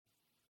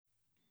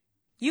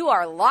You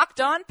are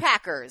Locked On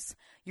Packers,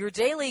 your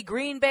daily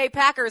Green Bay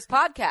Packers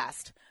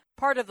podcast,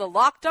 part of the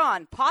Locked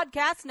On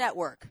Podcast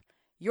Network,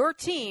 your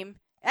team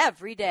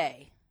every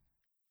day.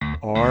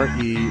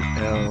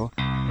 RELAX.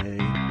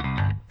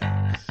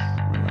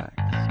 Relax.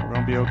 We're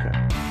going to be okay.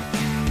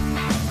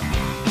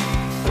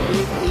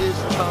 It is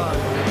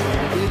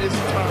time. It is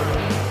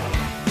time.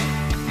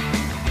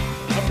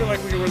 I feel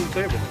like we can run the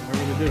table. I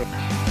really do.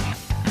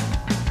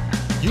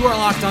 You are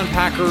Locked On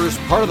Packers,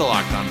 part of the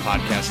Locked On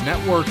Podcast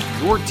Network,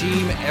 your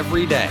team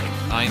every day.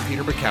 I'm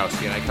Peter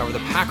Bukowski, and I cover the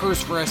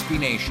Packers for SB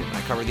Nation.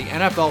 I cover the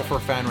NFL for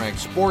FanRag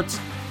Sports,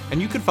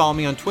 and you can follow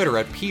me on Twitter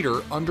at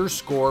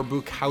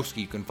Peter_Bukowski.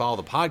 You can follow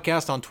the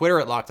podcast on Twitter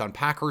at Locked On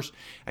Packers,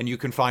 and you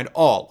can find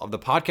all of the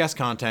podcast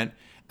content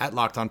at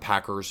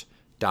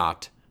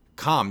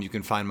LockedOnPackers.com. You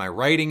can find my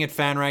writing at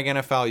FanRag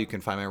NFL. You can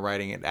find my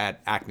writing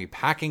at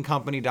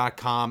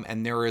AcmePackingCompany.com,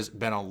 and there has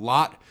been a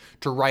lot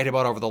to write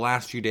about over the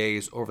last few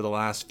days, over the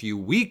last few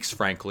weeks,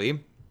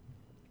 frankly.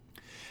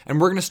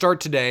 And we're going to start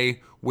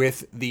today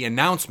with the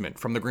announcement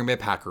from the Green Bay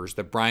Packers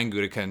that Brian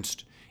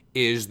Gutekunst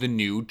is the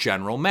new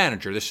general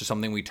manager. This is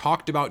something we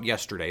talked about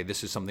yesterday.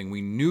 This is something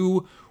we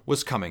knew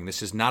was coming.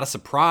 This is not a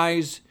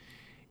surprise.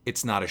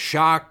 It's not a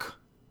shock,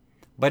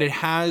 but it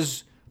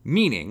has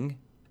meaning,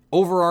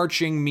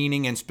 overarching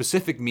meaning and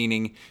specific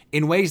meaning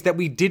in ways that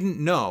we didn't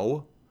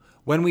know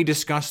when we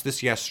discussed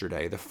this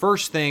yesterday. The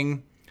first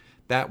thing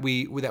that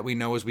we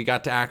know is we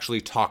got to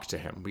actually talk to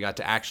him. We got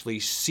to actually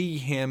see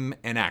him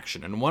in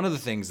action. And one of the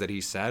things that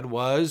he said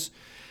was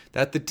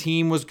that the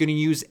team was going to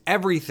use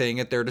everything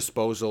at their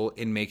disposal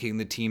in making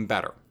the team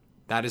better.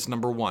 That is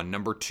number one.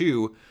 Number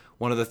two,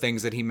 one of the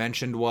things that he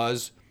mentioned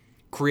was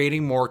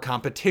creating more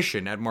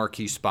competition at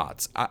marquee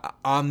spots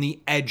on the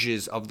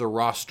edges of the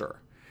roster.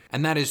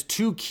 And that is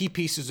two key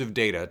pieces of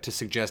data to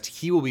suggest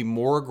he will be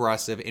more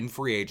aggressive in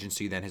free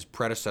agency than his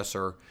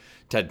predecessor,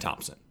 Ted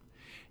Thompson.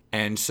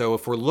 And so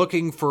if we're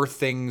looking for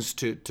things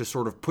to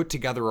sort of put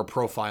together a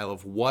profile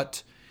of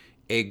what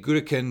a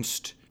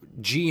Gutekunst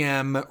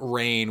GM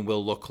reign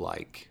will look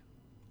like,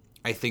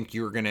 I think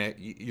you're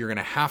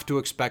gonna have to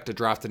expect a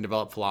draft and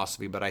develop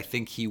philosophy, but I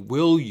think he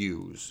will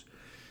use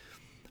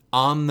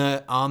on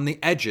the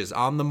edges,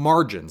 on the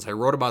margins. I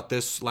wrote about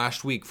this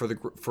last week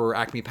for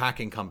Acme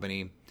Packing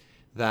Company,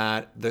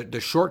 that the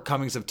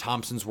shortcomings of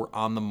Thompson's were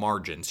on the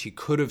margins. He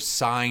could have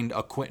signed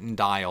a Quentin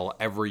Dial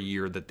every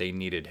year that they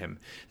needed him.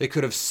 They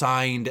could have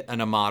signed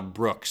an Ahmad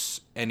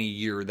Brooks any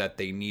year that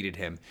they needed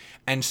him.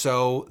 And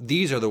so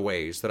these are the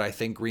ways that I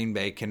think Green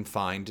Bay can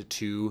find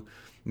to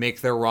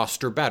make their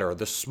roster better.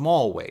 The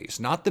small ways,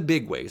 not the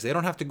big ways. They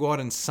don't have to go out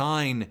and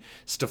sign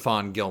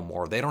Stephon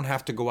Gilmore. They don't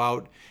have to go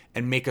out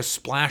and make a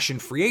splash in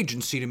free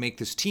agency to make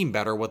this team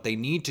better. What they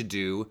need to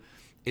do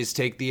is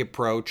take the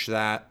approach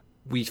that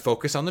we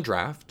focus on the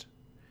draft,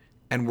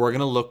 and we're going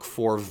to look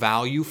for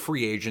value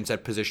free agents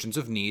at positions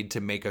of need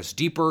to make us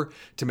deeper,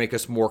 to make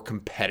us more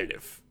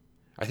competitive.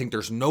 I think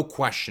there's no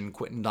question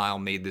Quentin Dial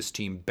made this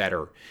team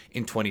better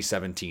in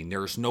 2017.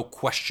 There is no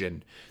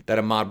question that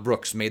Ahmad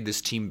Brooks made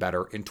this team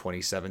better in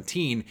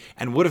 2017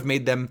 and would have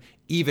made them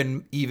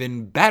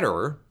even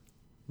better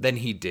than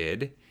he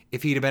did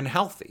if he'd have been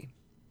healthy.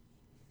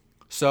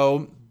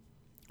 So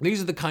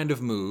these are the kind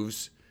of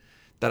moves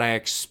that I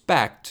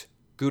expect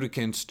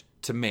Gutekunst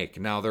to make.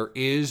 Now, there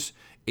is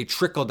a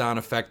trickle-down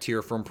effect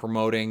here from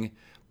promoting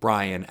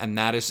Brian, and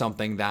that is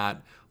something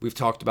that we've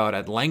talked about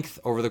at length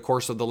over the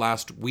course of the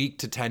last week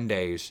to 10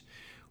 days.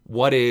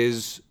 What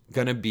is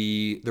going to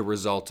be the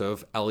result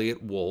of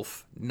Elliott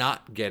Wolf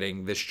not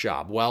getting this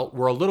job? Well,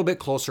 we're a little bit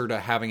closer to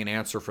having an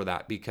answer for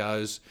that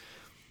because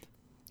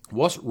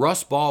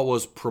Russ Ball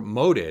was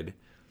promoted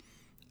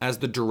as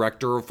the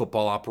director of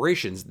football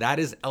operations. That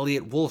is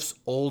Elliott Wolf's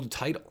old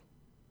title.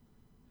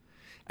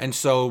 And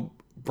so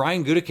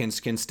Brian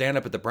Gutekunst can stand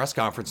up at the press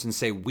conference and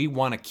say, we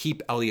want to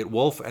keep Elliott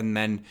Wolf, and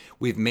then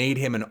we've made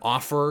him an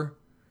offer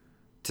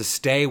to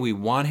stay. We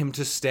want him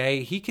to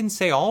stay. He can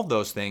say all of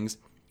those things.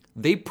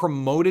 They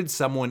promoted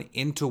someone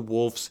into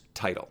Wolf's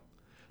title.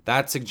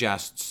 That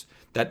suggests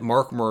that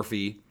Mark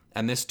Murphy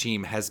and this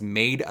team has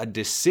made a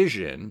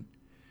decision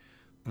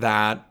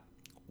that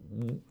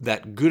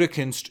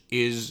Gutekunst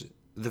is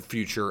the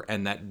future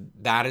and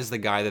that is the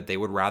guy that they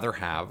would rather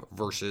have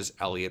versus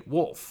Elliott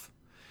Wolf.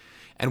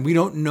 And we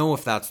don't know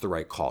if that's the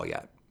right call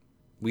yet.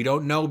 We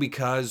don't know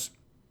because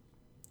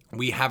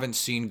we haven't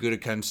seen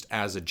Gutekunst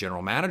as a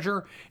general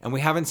manager, and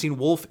we haven't seen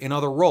Wolf in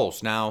other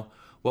roles. Now,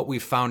 what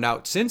we've found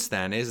out since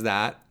then is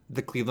that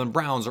the Cleveland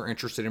Browns are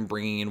interested in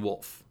bringing in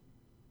Wolf.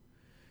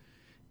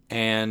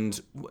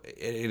 And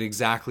in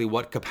exactly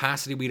what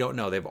capacity, we don't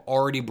know. They've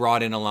already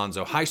brought in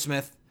Alonzo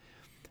Highsmith.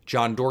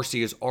 John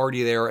Dorsey is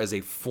already there as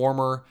a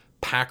former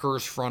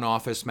Packers front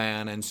office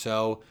man, and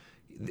so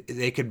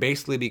they could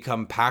basically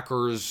become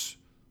Packers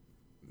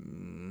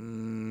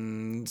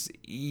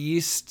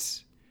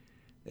East.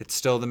 It's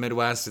still the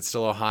Midwest. It's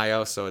still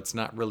Ohio, so it's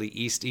not really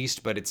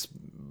East, but it's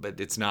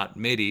not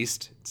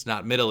Mid-East. It's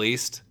not Middle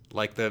East,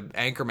 like the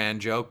Anchorman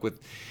joke with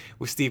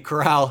Steve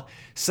Carell.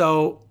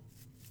 So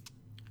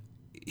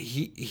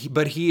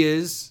he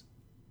is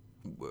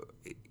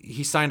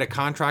he signed a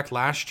contract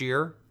last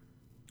year.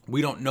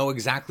 We don't know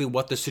exactly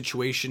what the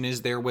situation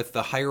is there with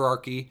the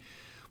hierarchy.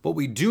 What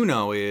we do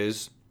know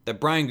is that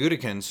Brian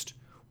Gutekunst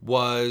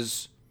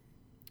was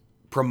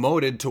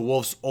promoted to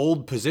Wolf's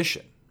old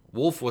position.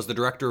 Wolf was the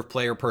director of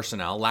player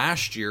personnel.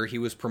 Last year, he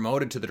was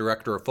promoted to the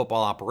director of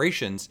football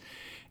operations.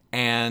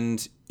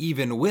 And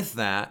even with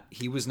that,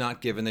 he was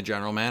not given the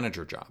general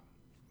manager job.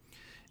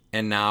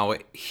 And now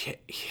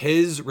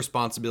his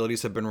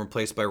responsibilities have been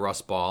replaced by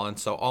Russ Ball. And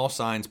so all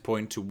signs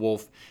point to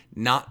Wolf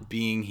not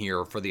being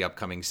here for the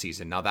upcoming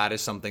season. Now, that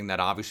is something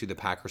that obviously the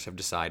Packers have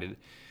decided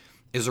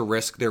is a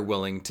risk they're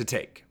willing to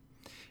take.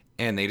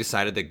 And they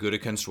decided that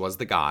Gutekunst was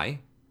the guy.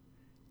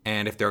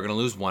 And if they're going to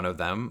lose one of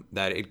them,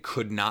 that it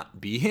could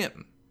not be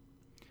him.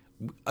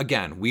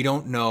 Again, we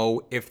don't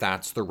know if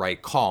that's the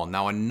right call.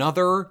 Now,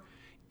 another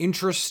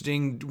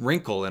interesting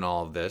wrinkle in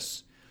all of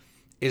this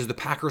is the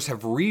Packers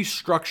have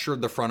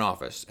restructured the front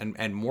office,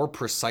 and more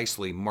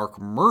precisely, Mark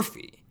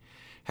Murphy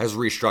has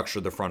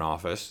restructured the front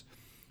office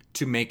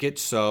to make it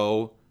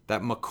so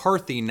that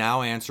McCarthy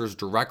now answers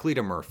directly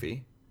to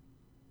Murphy,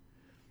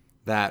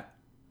 that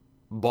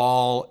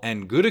Ball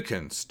and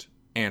Gutekunst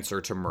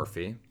answer to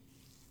Murphy,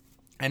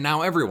 and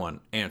now everyone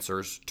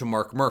answers to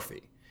Mark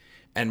Murphy.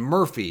 And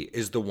Murphy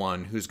is the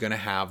one who's going to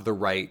have the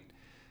right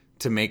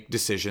to make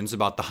decisions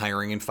about the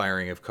hiring and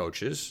firing of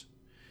coaches.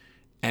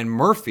 And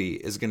Murphy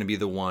is going to be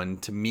the one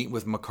to meet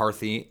with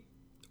McCarthy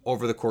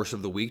over the course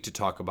of the week to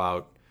talk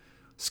about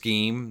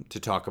scheme, to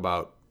talk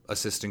about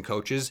assistant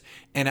coaches.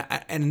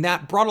 And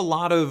that brought a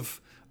lot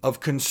of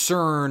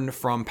concern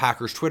from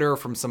Packers Twitter,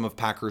 from some of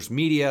Packers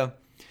media.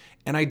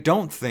 And I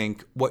don't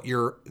think what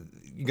you're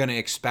going to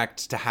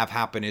expect to have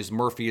happen is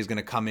Murphy is going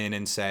to come in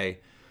and say,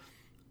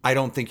 I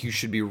don't think you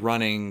should be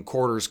running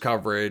quarters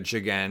coverage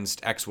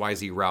against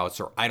XYZ routes,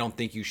 or I don't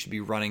think you should be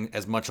running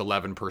as much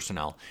 11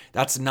 personnel.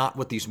 That's not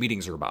what these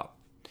meetings are about.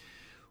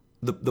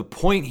 The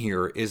point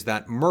here is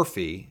that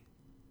Murphy,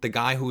 the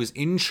guy who is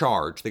in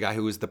charge, the guy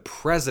who is the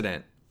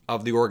president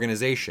of the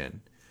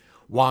organization,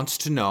 wants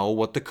to know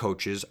what the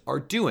coaches are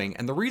doing.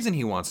 And the reason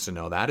he wants to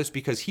know that is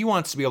because he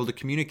wants to be able to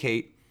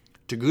communicate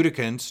to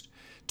Gutekunst,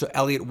 to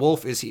Elliot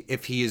Wolf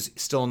if he is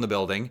still in the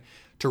building,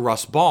 to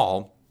Russ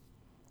Ball,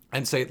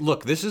 and say,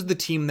 look, this is the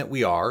team that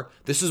we are.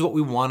 This is what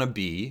we want to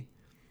be.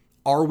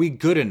 Are we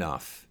good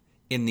enough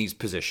in these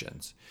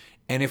positions?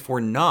 And if we're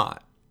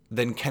not,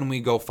 then can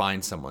we go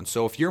find someone?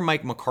 So if you're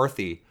Mike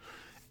McCarthy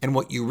and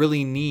what you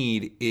really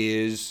need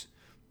is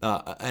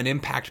an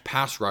impact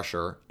pass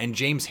rusher and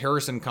James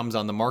Harrison comes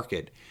on the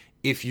market,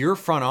 if your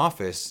front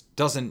office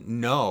doesn't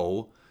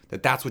know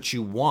that that's what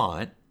you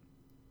want,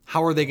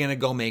 how are they going to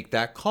go make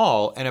that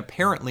call? And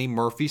apparently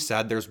Murphy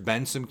said there's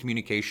been some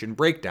communication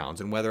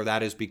breakdowns, and whether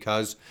that is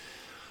because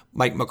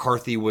Mike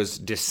McCarthy was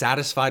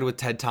dissatisfied with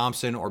Ted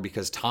Thompson or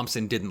because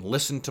Thompson didn't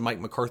listen to Mike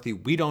McCarthy,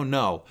 we don't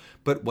know.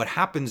 But what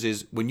happens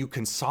is when you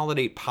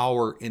consolidate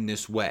power in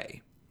this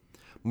way,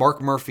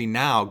 Mark Murphy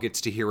now gets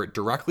to hear it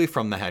directly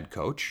from the head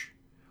coach,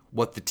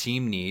 what the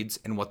team needs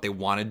and what they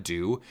want to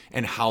do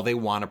and how they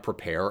want to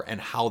prepare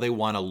and how they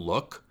want to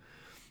look.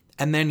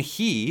 And then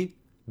he,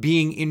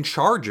 being in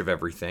charge of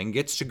everything,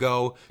 gets to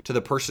go to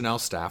the personnel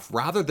staff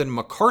rather than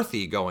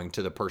McCarthy going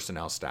to the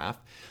personnel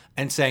staff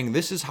and saying,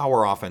 this is how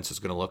our offense is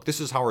going to look. This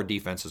is how our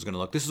defense is going to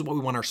look. This is what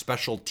we want our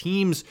special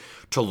teams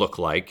to look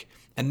like.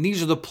 And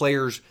these are the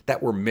players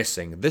that we're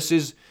missing. This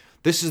is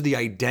the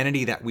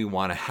identity that we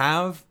want to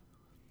have.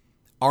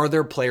 Are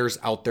there players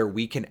out there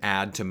we can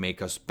add to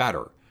make us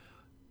better?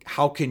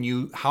 How can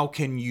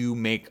you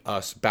make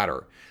us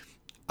better?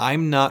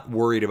 I'm not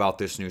worried about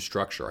this new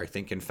structure. I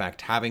think, in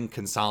fact, having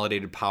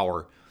consolidated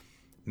power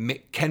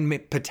can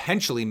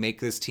potentially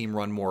make this team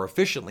run more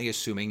efficiently,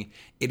 assuming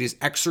it is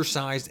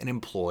exercised and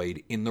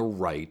employed in the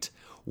right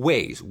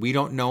ways. We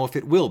don't know if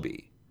it will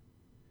be,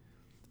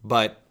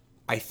 but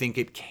I think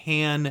it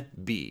can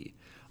be.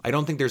 I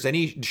don't think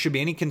should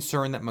be any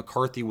concern that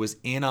McCarthy was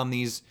in on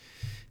these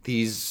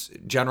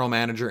general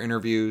manager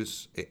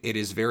interviews. It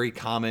is very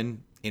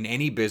common in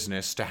any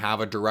business to have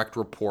a direct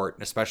report,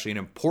 especially an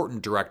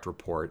important direct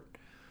report,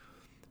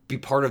 be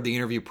part of the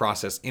interview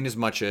process, in as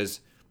much as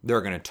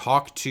they're going to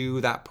talk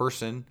to that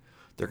person,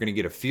 they're going to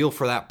get a feel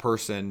for that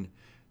person,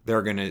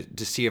 they're going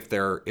to see if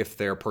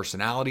their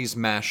personalities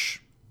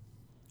mesh.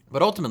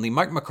 But ultimately,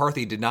 Mike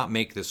McCarthy did not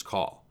make this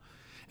call.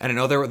 And I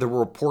know there were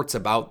reports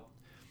about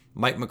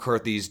Mike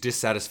McCarthy's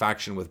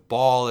dissatisfaction with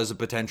Ball as a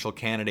potential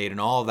candidate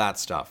and all of that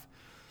stuff.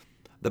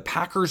 The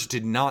Packers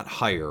did not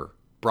hire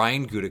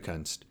Brian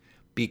Gutekunst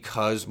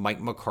because Mike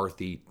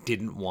McCarthy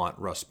didn't want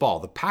Russ Ball.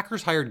 The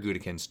Packers hired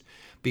Gutekunst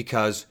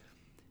because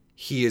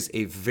he is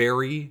a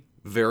very,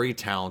 very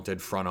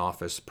talented front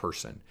office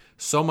person.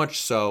 So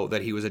much so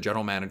that he was a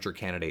general manager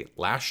candidate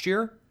last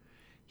year.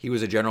 He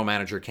was a general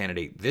manager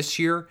candidate this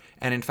year.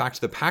 And in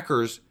fact, the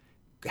Packers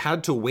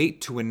had to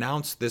wait to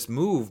announce this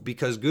move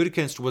because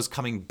Gutekunst was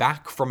coming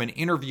back from an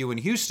interview in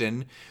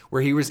Houston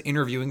where he was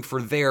interviewing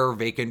for their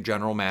vacant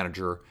general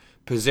manager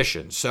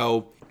position.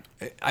 So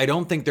I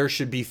don't think there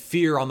should be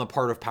fear on the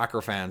part of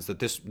Packer fans that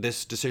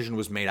this decision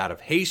was made out of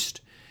haste,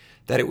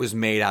 that it was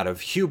made out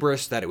of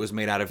hubris, that it was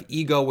made out of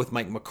ego with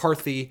Mike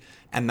McCarthy,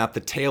 and that the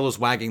tail is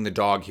wagging the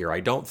dog here. I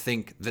don't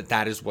think that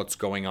that is what's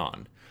going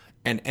on.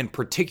 And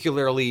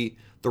particularly,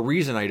 the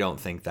reason I don't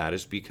think that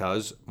is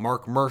because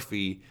Mark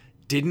Murphy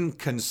didn't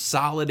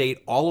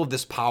consolidate all of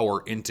this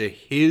power into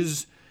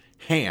his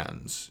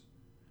hands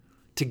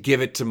to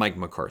give it to Mike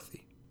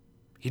McCarthy.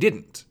 He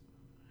didn't.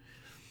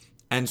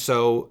 And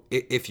so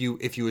if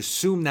you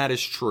assume that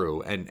is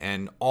true,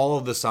 and all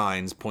of the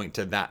signs point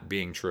to that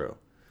being true,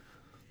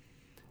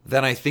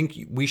 then I think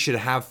we should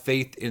have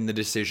faith in the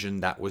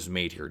decision that was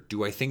made here.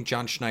 Do I think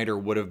John Schneider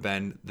would have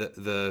been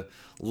the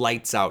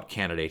lights out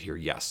candidate here?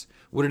 Yes.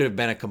 Would it have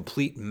been a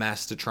complete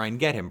mess to try and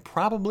get him?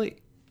 Probably.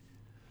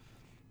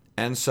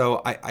 And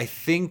so I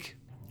think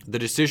the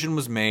decision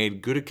was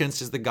made. Gutekunst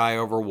is the guy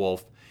over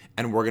Wolf,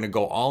 and we're going to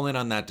go all in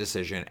on that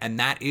decision. And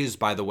that is,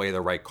 by the way,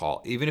 the right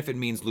call, even if it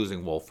means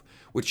losing Wolf,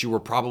 which you were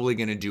probably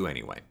going to do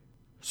anyway.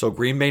 So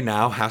Green Bay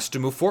now has to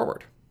move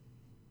forward.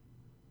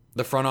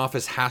 The front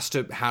office has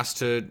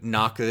to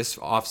knock this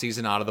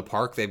offseason out of the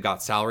park. They've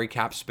got salary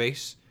cap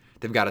space.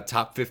 They've got a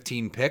top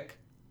 15 pick.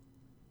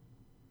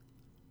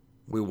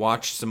 We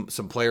watched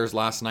some players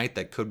last night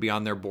that could be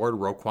on their board.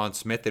 Roquan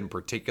Smith in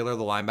particular,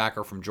 the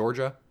linebacker from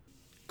Georgia,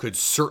 could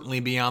certainly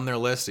be on their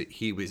list.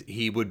 He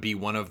would be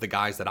one of the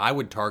guys that I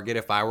would target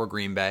if I were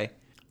Green Bay.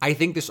 I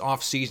think this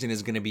offseason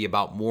is going to be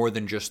about more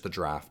than just the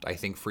draft. I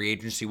think free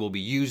agency will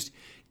be used,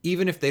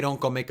 even if they don't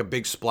go make a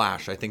big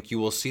splash. I think you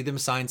will see them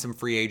sign some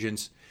free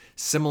agents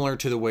similar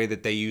to the way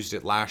that they used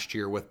it last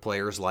year with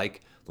players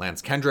like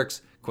Lance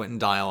Kendricks, Quentin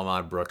Dial,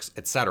 Ahmad Brooks,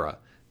 etc.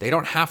 They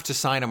don't have to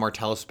sign a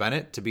Martellus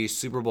Bennett to be a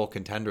Super Bowl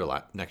contender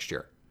next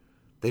year.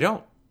 They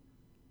don't.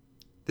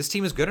 This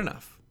team is good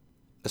enough,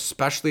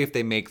 especially if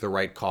they make the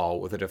right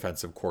call with a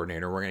defensive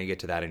coordinator. We're going to get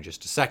to that in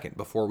just a second.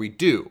 Before we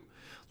do,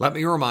 let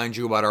me remind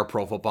you about our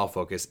Pro Football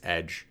Focus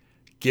Edge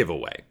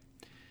giveaway.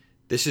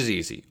 This is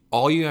easy.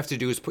 All you have to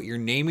do is put your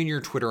name and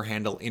your Twitter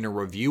handle in a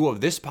review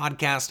of this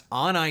podcast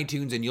on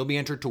iTunes, and you'll be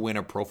entered to win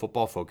a Pro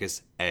Football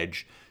Focus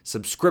Edge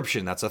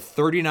subscription. That's a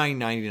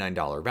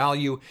 $39.99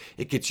 value.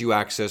 It gets you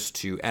access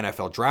to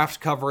NFL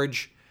draft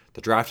coverage.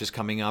 The draft is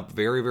coming up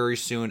very, very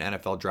soon.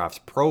 NFL drafts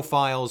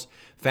profiles,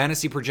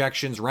 fantasy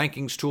projections,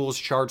 rankings, tools,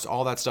 charts,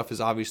 all that stuff is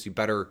obviously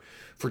better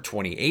for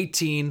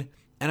 2018.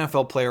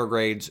 NFL player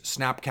grades,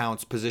 snap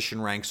counts,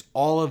 position ranks,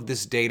 all of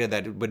this data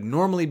that would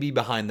normally be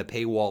behind the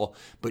paywall,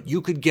 but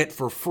you could get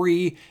for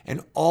free,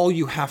 and all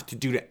you have to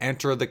do to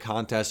enter the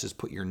contest is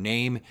put your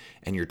name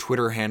and your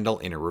Twitter handle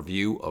in a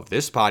review of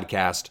this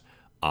podcast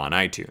on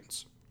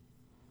iTunes.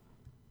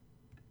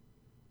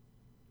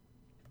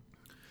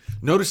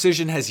 No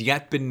decision has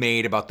yet been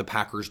made about the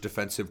Packers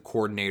defensive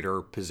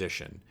coordinator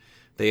position.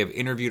 They have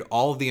interviewed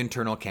all of the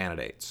internal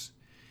candidates.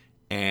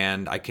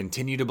 And I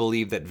continue to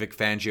believe that Vic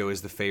Fangio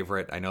is the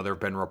favorite. I know there have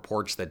been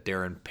reports that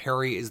Darren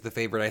Perry is the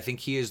favorite. I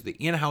think he is the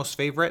in-house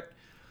favorite.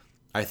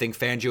 I think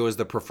Fangio is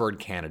the preferred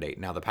candidate.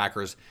 Now, the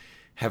Packers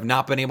have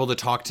not been able to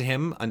talk to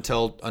him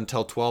until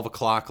 12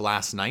 o'clock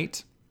last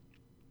night,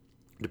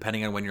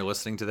 depending on when you're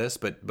listening to this.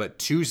 But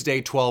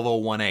Tuesday,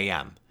 12:01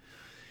 a.m.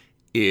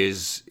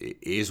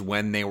 is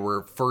when they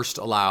were first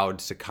allowed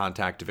to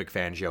contact Vic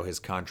Fangio. His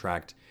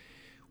contract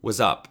was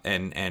up,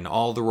 and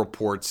all the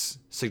reports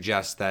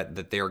suggest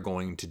that they are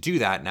going to do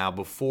that. Now,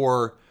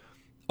 before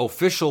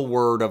official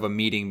word of a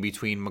meeting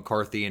between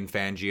McCarthy and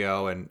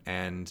Fangio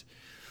and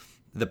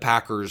the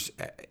Packers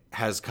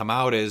has come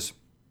out, as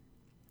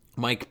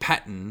Mike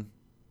Pettin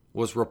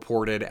was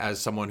reported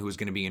as someone who is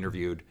going to be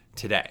interviewed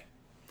today.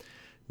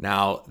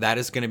 Now, that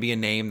is going to be a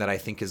name that I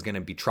think is going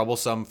to be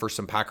troublesome for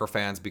some Packer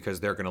fans, because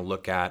they're going to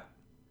look at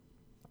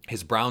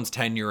his Browns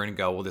tenure and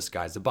go, well, this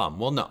guy's a bum.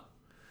 Well, no.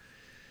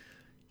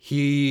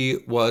 He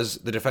was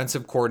the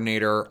defensive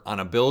coordinator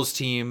on a Bills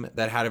team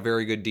that had a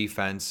very good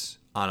defense,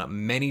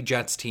 on many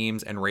Jets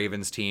teams and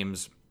Ravens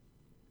teams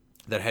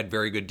that had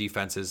very good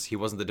defenses. He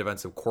wasn't the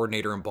defensive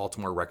coordinator in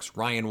Baltimore. Rex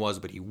Ryan was,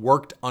 but he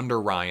worked under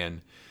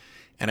Ryan.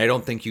 And I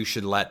don't think you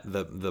should let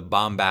the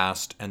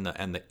bombast and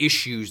the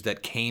issues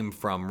that came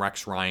from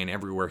Rex Ryan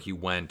everywhere he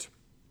went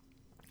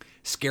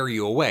scare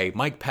you away.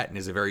 Mike Pettin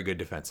is a very good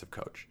defensive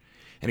coach.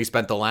 And he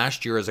spent the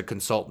last year as a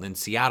consultant in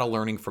Seattle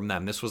learning from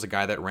them. This was a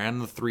guy that ran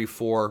the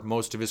 3-4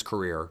 most of his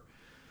career,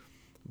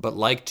 but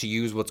liked to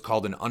use what's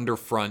called an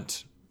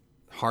underfront.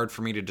 Hard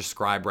for me to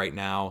describe right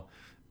now.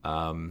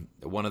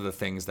 One of the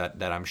things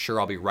that I'm sure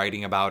I'll be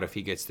writing about if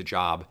he gets the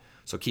job.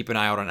 So keep an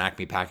eye out on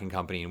Acme Packing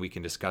Company, and we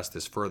can discuss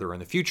this further in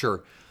the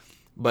future.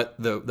 But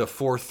the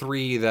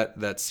 4-3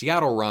 that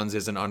Seattle runs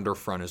is an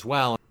underfront as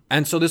well.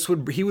 And so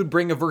he would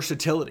bring a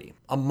versatility,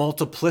 a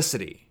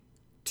multiplicity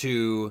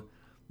to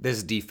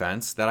this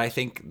defense that I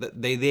think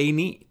that they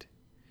need.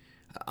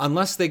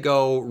 Unless they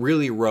go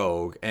really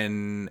rogue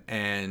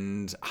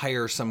and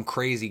hire some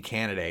crazy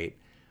candidate,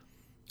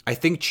 I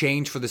think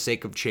change for the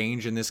sake of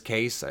change in this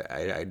case,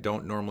 I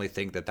don't normally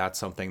think that that's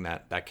something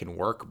that can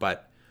work,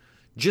 but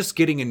just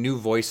getting a new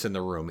voice in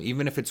the room,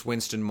 even if it's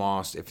Winston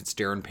Moss, if it's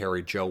Darren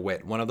Perry, Joe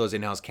Witt, one of those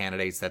in-house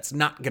candidates that's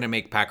not going to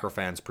make Packer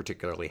fans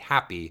particularly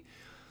happy,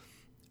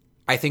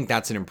 I think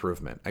that's an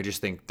improvement. I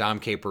just think Dom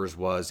Capers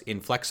was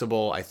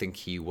inflexible. I think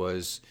he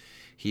was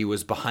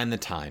behind the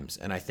times.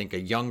 And I think a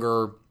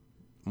younger,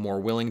 more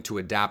willing to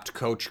adapt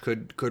coach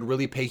could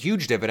really pay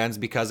huge dividends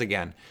because,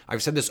 again,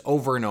 I've said this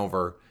over and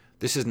over,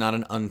 this is not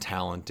an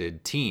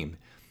untalented team.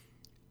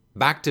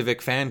 Back to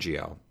Vic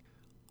Fangio.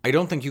 I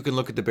don't think you can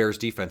look at the Bears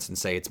defense and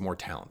say it's more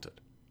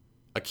talented.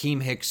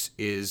 Akeem Hicks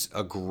is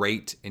a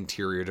great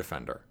interior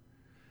defender.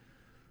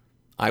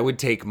 I would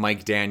take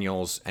Mike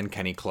Daniels and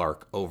Kenny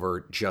Clark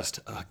over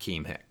just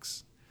Akeem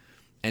Hicks.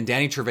 And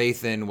Danny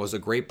Trevathan was a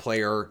great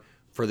player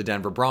for the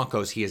Denver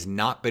Broncos. He has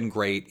not been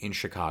great in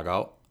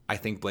Chicago. I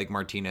think Blake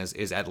Martinez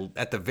is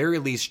at the very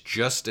least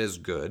just as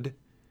good.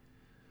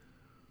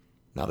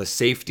 Now the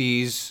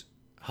safeties,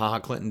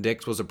 Clinton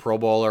Dix was a Pro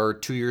Bowler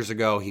 2 years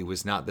ago. He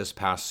was not this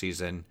past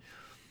season.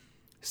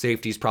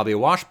 Safety's probably a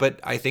wash, but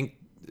I think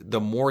the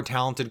more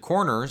talented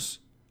corners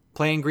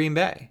play in Green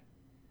Bay.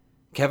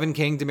 Kevin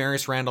King,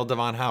 Demarius Randall,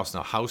 Devon House.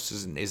 Now, House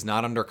is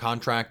not under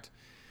contract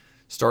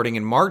starting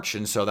in March,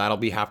 and so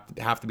that'll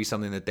have to be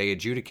something that they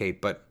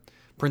adjudicate. But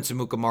Prince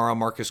Amukamara,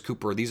 Marcus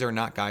Cooper, these are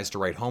not guys to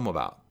write home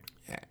about.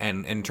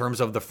 And in terms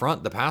of the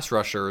front, the pass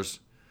rushers,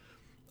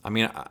 I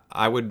mean,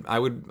 I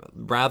would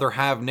rather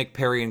have Nick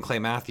Perry and Clay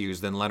Matthews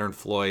than Leonard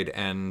Floyd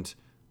and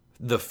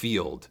the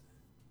field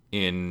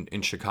in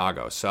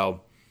Chicago.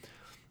 So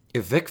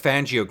if Vic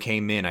Fangio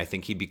came in, I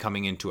think he'd be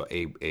coming into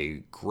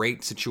a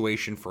great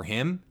situation for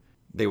him.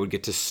 They would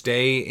get to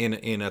stay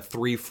in a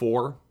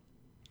 3-4.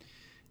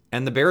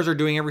 And the Bears are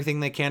doing everything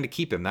they can to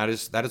keep him. That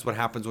is what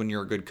happens when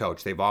you're a good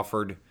coach. They've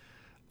offered,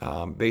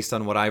 based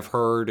on what I've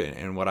heard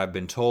and what I've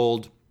been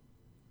told,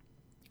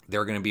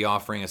 they're going to be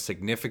offering a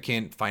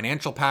significant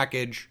financial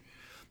package,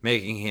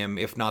 making him,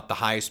 if not the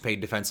highest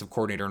paid defensive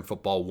coordinator in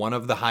football, one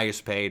of the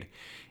highest paid,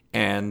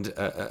 and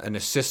an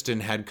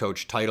assistant head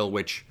coach title,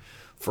 which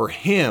for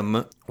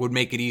him would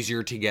make it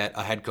easier to get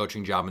a head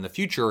coaching job in the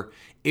future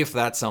if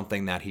that's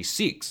something that he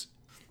seeks.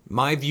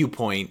 My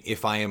viewpoint,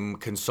 if I am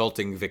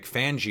consulting Vic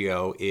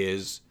Fangio,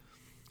 is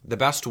the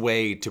best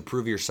way to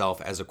prove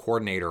yourself as a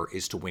coordinator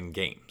is to win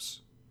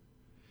games.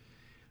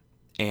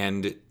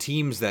 And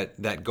teams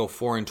that go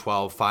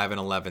 4-12,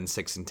 5-11,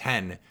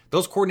 6-10,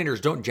 those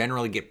coordinators don't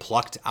generally get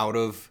plucked out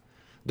of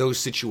those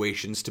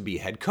situations to be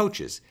head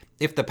coaches.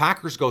 If the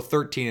Packers go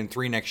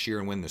 13-3 next year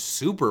and win the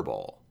Super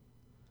Bowl,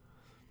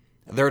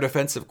 their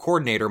defensive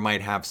coordinator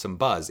might have some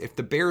buzz. If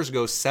the Bears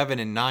go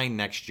 7-9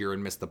 next year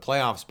and miss the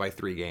playoffs by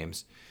 3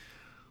 games,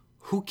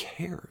 who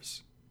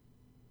cares?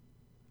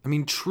 I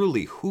mean,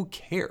 truly, who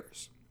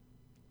cares?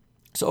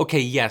 So, okay,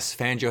 yes,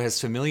 Fangio has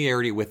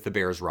familiarity with the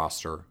Bears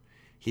roster.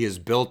 He has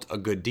built a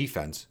good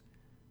defense.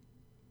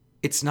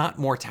 It's not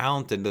more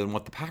talented than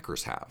what the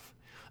Packers have.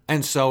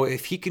 And so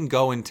if he can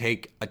go and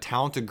take a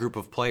talented group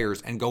of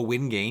players and go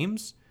win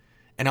games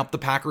and help the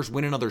Packers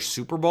win another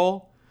Super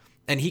Bowl,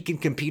 and he can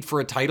compete for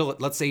a title,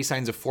 let's say he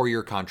signs a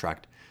 4-year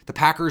contract. The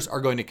Packers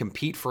are going to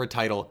compete for a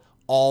title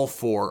all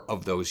 4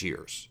 of those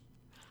years.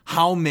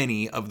 How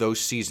many of those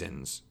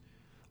seasons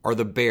are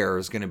the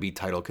Bears going to be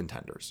title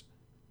contenders?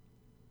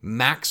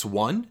 Max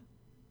 1?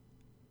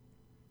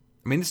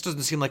 I mean, this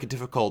doesn't seem like a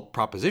difficult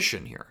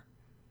proposition here.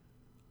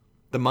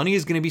 The money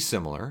is going to be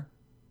similar.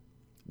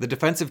 The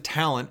defensive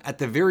talent, at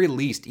the very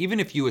least, even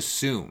if you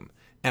assume,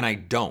 and I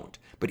don't,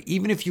 but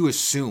even if you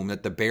assume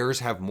that the Bears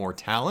have more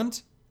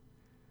talent,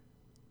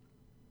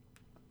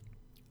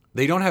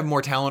 they don't have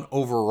more talent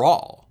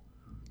overall.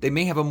 They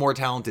may have a more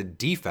talented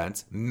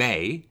defense,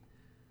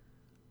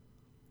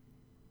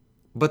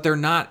 but they're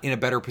not in a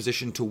better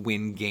position to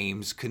win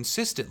games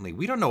consistently.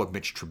 We don't know what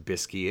Mitch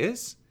Trubisky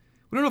is.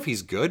 We don't know if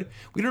he's good.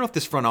 We don't know if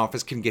this front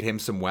office can get him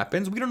some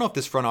weapons. We don't know if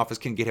this front office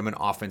can get him an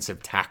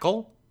offensive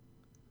tackle.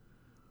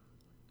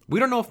 We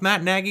don't know if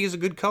Matt Nagy is a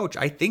good coach.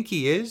 I think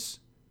he is.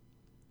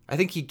 I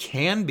think he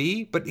can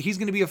be, but he's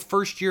going to be a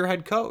first-year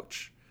head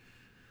coach.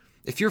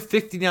 If you're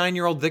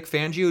 59-year-old Vic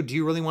Fangio, do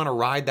you really want to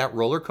ride that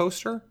roller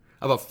coaster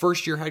of a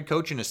first-year head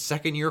coach and a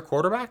second-year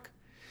quarterback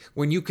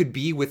when you could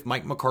be with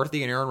Mike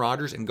McCarthy and Aaron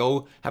Rodgers and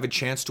go have a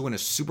chance to win a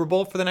Super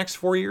Bowl for the next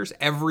 4 years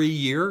every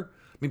year?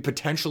 I mean,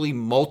 potentially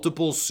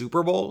multiple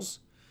Super Bowls?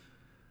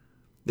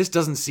 This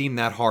doesn't seem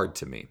that hard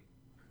to me.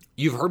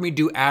 You've heard me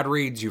do ad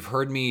reads. You've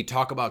heard me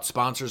talk about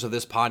sponsors of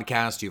this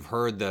podcast. You've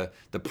heard the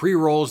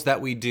pre-rolls that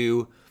we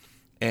do.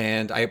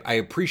 And I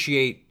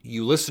appreciate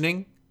you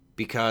listening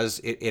because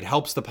it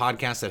helps the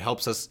podcast. It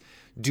helps us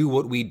do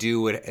what we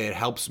do. It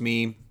helps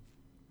me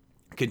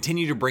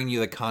continue to bring you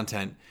the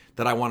content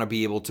that I want to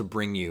be able to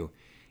bring you.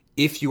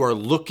 If you are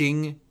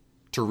looking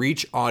to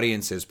reach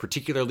audiences,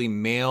 particularly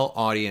male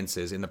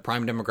audiences in the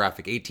prime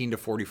demographic, 18 to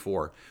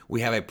 44,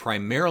 we have a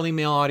primarily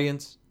male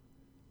audience.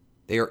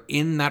 They are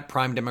in that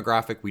prime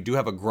demographic. We do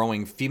have a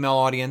growing female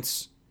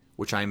audience,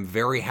 which I'm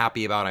very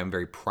happy about. I'm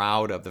very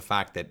proud of the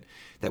fact that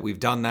we've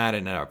done that,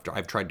 and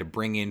I've tried to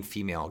bring in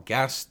female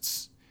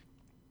guests.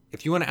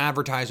 If you want to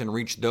advertise and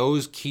reach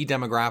those key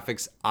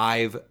demographics,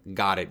 I've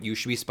got it. You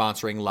should be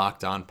sponsoring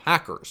Locked On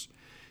Packers.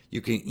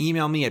 You can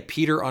email me at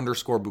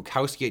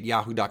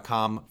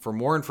peter_bukowski@yahoo.com for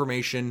more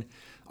information.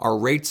 Our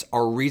rates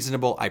are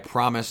reasonable, I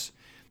promise.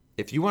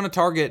 If you want to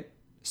target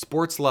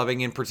sports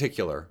loving in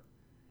particular,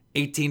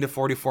 18 to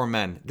 44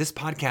 men, this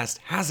podcast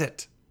has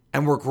it.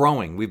 And we're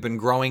growing. We've been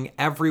growing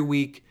every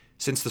week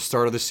since the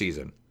start of the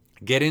season.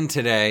 Get in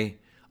today.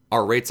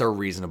 Our rates are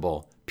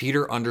reasonable.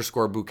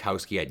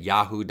 Peter_Bukowski at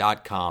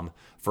yahoo.com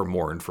for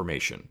more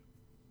information.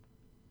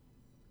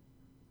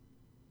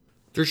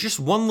 There's just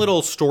one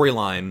little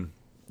storyline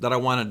that I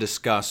want to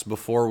discuss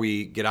before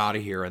we get out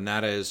of here, and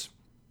that is,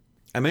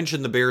 I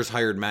mentioned the Bears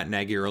hired Matt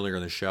Nagy earlier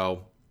in the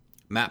show.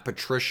 Matt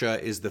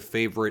Patricia is the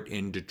favorite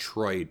in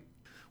Detroit.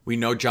 We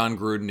know John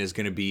Gruden is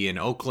going to be in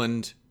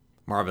Oakland,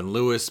 Marvin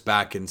Lewis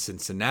back in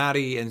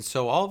Cincinnati, and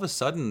so all of a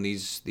sudden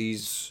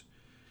these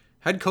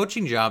head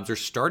coaching jobs are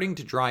starting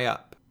to dry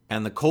up.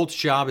 And the Colts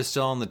job is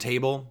still on the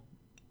table.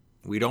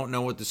 We don't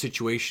know what the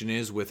situation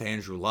is with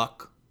Andrew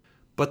Luck.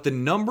 But the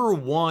number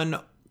one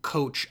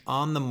coach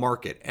on the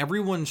market,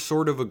 everyone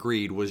sort of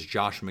agreed, was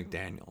Josh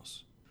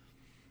McDaniels.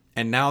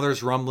 And now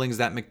there's rumblings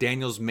that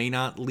McDaniels may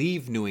not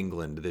leave New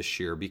England this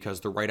year because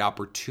the right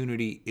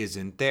opportunity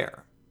isn't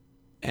there.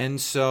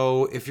 And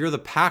so if you're the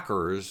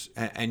Packers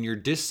and you're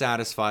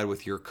dissatisfied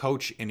with your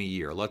coach in a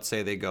year, let's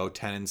say they go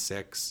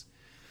 10-6,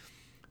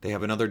 they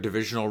have another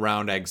divisional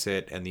round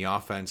exit, and the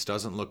offense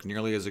doesn't look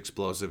nearly as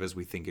explosive as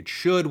we think it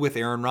should with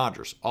Aaron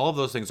Rodgers. All of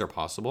those things are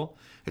possible.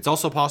 It's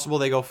also possible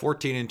they go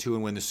 14-2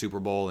 and win the Super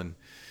Bowl, and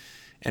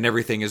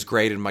everything is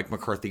great, and Mike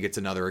McCarthy gets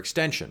another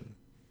extension.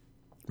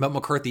 But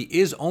McCarthy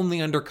is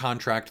only under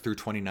contract through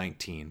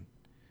 2019.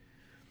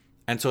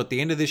 And so at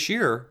the end of this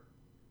year,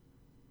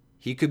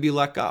 he could be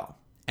let go.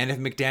 And if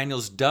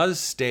McDaniels does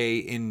stay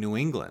in New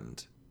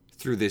England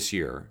through this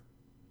year,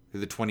 through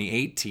the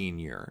 2018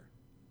 year,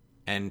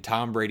 and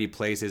Tom Brady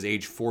plays his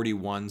age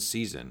 41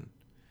 season,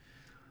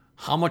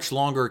 how much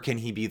longer can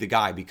he be the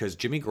guy? Because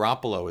Jimmy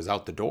Garoppolo is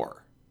out the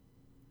door.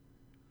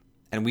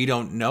 And we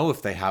don't know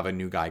if they have a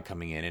new guy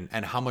coming in.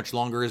 And how much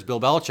longer is Bill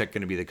Belichick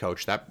going to be the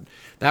coach?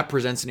 That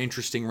presents an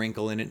interesting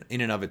wrinkle in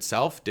and of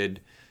itself.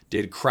 Did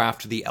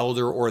Kraft the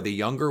elder or the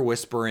younger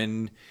whisper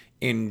in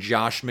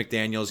Josh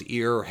McDaniels'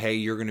 ear, hey,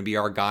 you're going to be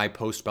our guy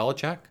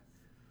post-Belichick?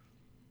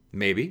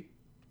 Maybe.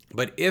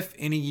 But if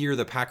in a year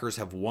the Packers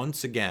have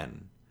once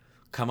again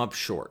come up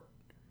short,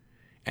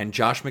 and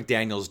Josh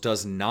McDaniels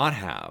does not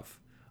have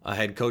a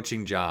head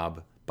coaching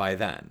job by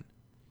then,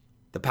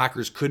 the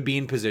Packers could be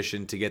in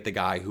position to get the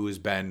guy who has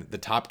been the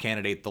top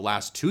candidate the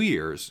last 2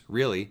 years,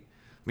 really. I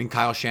mean,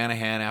 Kyle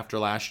Shanahan after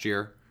last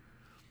year,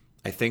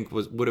 I think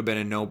would have been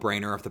a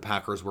no-brainer if the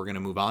Packers were going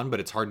to move on, but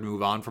it's hard to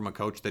move on from a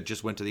coach that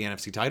just went to the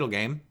NFC title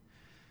game.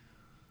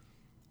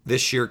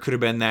 This year could have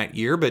been that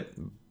year, but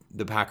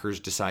the Packers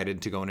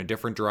decided to go in a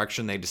different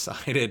direction. They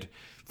decided,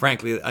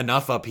 frankly,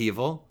 enough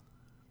upheaval.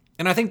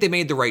 And I think they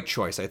made the right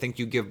choice. I think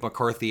you give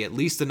McCarthy at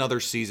least another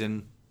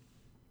season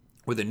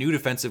with a new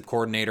defensive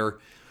coordinator,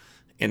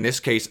 in this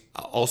case,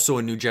 also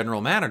a new general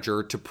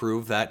manager, to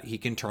prove that he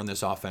can turn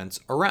this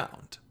offense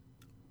around.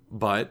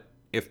 But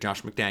if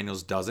Josh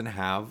McDaniels doesn't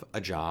have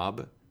a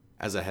job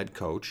as a head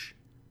coach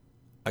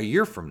a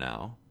year from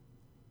now,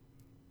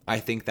 I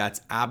think that's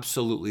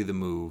absolutely the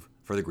move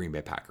for the Green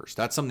Bay Packers.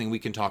 That's something we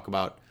can talk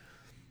about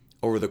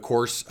over the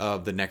course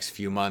of the next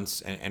few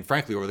months and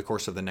frankly, over the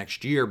course of the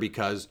next year,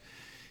 because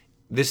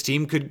this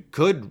team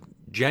could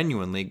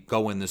genuinely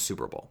go win the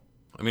Super Bowl.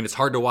 I mean, it's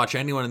hard to watch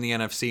anyone in the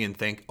NFC and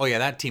think, oh yeah,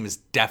 that team is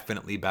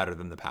definitely better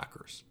than the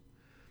Packers,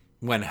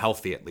 when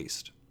healthy at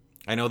least.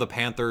 I know the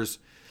Panthers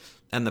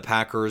and the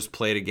Packers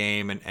played a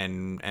game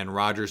and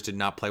Rodgers did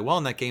not play well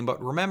in that game,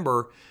 but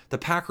remember, the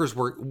Packers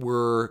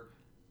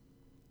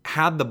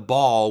had the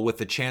ball with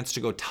the chance to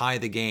go tie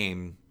the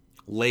game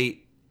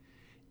late,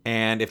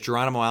 and if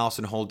Geronimo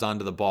Allison holds on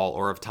to the ball,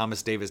 or if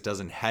Thomas Davis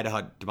doesn't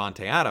headhunt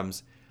Devontae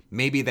Adams,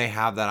 maybe they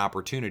have that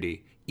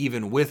opportunity,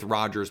 even with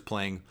Rodgers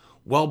playing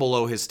well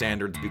below his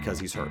standards because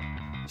he's hurt.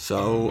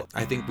 So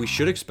I think we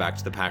should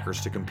expect the Packers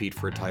to compete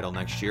for a title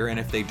next year, and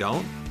if they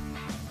don't,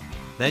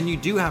 then you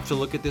do have to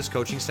look at this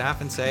coaching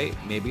staff and say,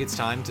 maybe it's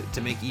time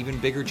to make even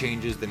bigger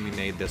changes than we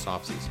made this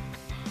offseason.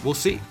 We'll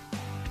see.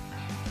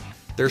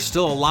 There's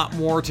still a lot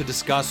more to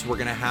discuss. We're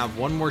going to have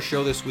one more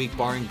show this week,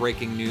 barring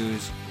breaking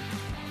news,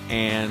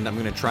 and I'm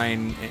going to try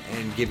and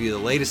give you the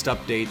latest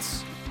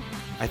updates.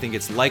 I think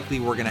it's likely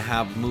we're going to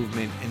have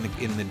movement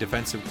in the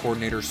defensive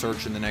coordinator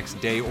search in the next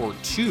day or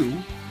two,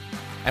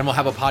 and we'll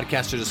have a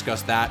podcast to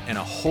discuss that and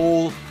a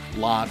whole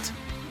lot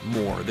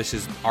more. This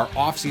is our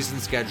off-season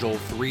schedule,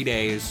 3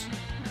 days.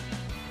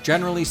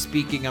 Generally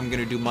speaking, I'm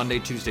going to do Monday,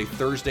 Tuesday,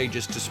 Thursday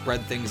just to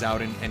spread things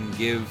out and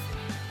give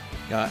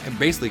and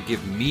basically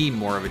give me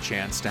more of a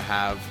chance to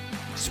have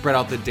spread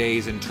out the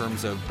days in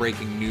terms of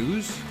breaking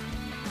news.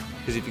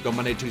 Because if you go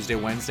Monday, Tuesday,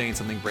 Wednesday, and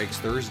something breaks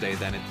Thursday,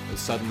 then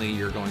suddenly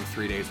you're going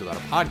 3 days without a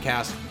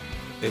podcast.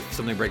 If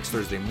something breaks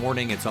Thursday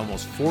morning, it's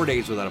almost 4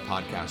 days without a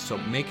podcast. So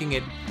making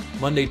it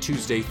Monday,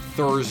 Tuesday,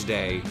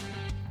 Thursday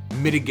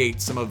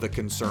mitigates some of the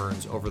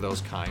concerns over those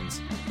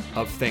kinds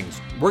of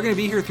things. We're going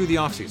to be here through the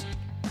offseason.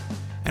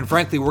 And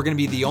frankly, we're going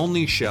to be the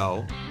only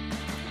show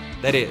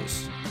that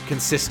is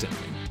consistently.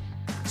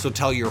 So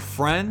tell your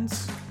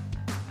friends,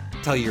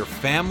 tell your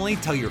family,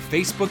 tell your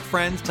Facebook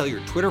friends, tell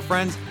your Twitter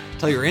friends,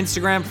 Tell your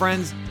Instagram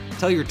friends,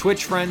 tell your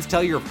Twitch friends,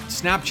 tell your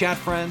Snapchat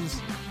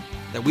friends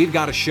that we've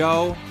got a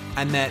show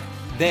and that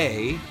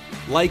they,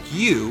 like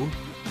you,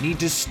 need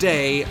to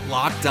stay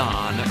locked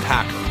on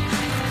Packers.